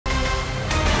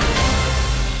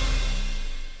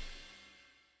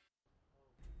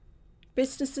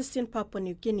Businesses in Papua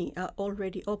New Guinea are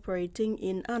already operating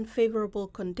in unfavorable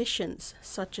conditions,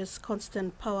 such as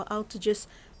constant power outages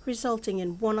resulting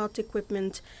in worn-out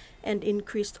equipment and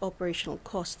increased operational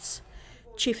costs.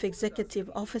 Chief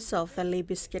Executive Officer of the Lae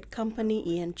Biscuit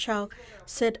Company, Chow,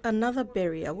 said another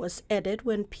barrier was added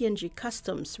when PNG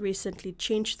Customs recently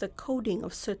changed the coding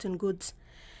of certain goods.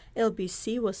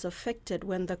 LBC was affected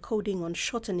when the coding on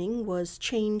shortening was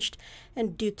changed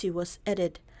and duty was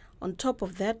added. On top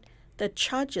of that, the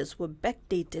charges were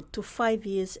backdated to 5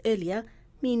 years earlier,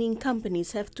 meaning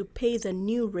companies have to pay the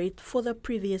new rate for the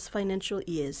previous financial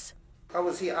years. I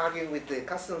was here arguing with the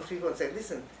customs people and said,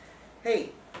 listen, hey,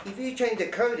 if you change the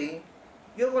coding,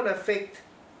 you're going to affect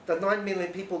the 9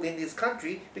 million people in this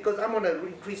country because I'm going to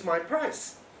increase my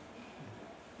price.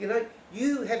 You know,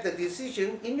 you have the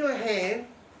decision in your hand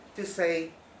to say,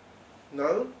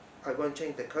 no, I won't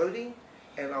change the coding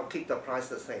and I'll keep the price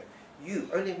the same. You,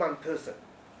 only one person.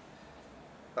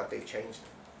 But they changed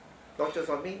it. Not just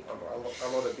on me, on a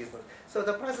lot of business. So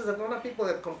the prices have gone up, people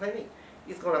are complaining.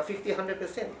 It's gone up 50,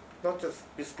 100%, not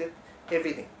just biscuit,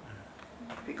 everything.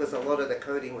 Because a lot of the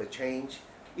coding was changed.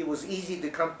 It was easy to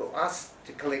come to us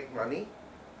to collect money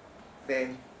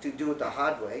than to do it the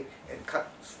hard way and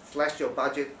slash your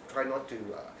budget, try not to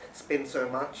spend so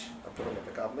much, I'm talking about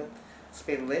the government,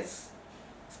 spend less,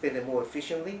 spend it more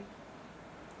efficiently,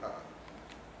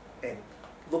 and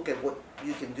look at what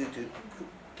you can do to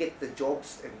get the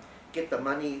jobs and get the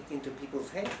money into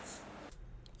people's hands.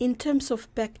 In terms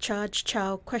of back charge,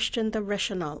 Chow questioned the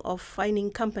rationale of fining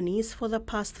companies for the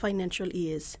past financial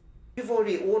years. You've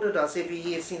already ordered us every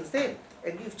year since then,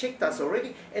 and you've checked us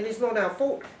already, and it's not our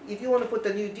fault. If you want to put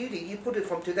the new duty, you put it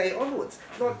from today onwards,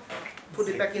 not put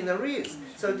it back in arrears.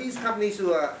 So these companies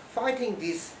who are fighting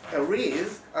these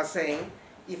arrears are saying,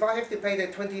 if I have to pay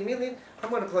that 20 million, I'm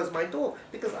going to close my door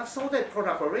because I've sold that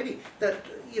product already.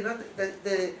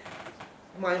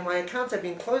 My accounts have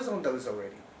been closed on those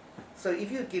already. So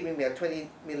if you're giving me a 20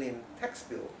 million tax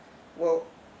bill, well,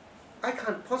 I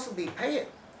can't possibly pay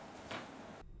it.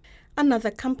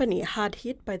 Another company hard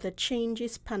hit by the change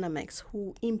is Panamex,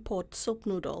 who import soap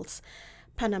noodles.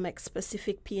 Panamex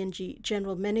Pacific PNG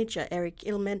General Manager Eric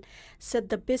Illman said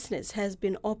the business has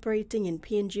been operating in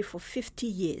PNG for 50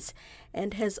 years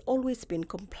and has always been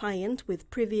compliant with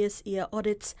previous year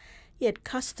audits, yet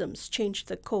Customs changed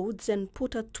the codes and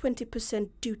put a 20%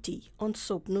 duty on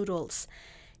soap noodles.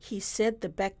 He said the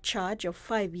back charge of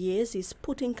 5 years is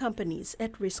putting companies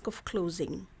at risk of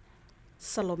closing.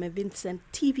 Salome Vincent,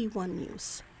 TV1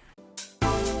 News.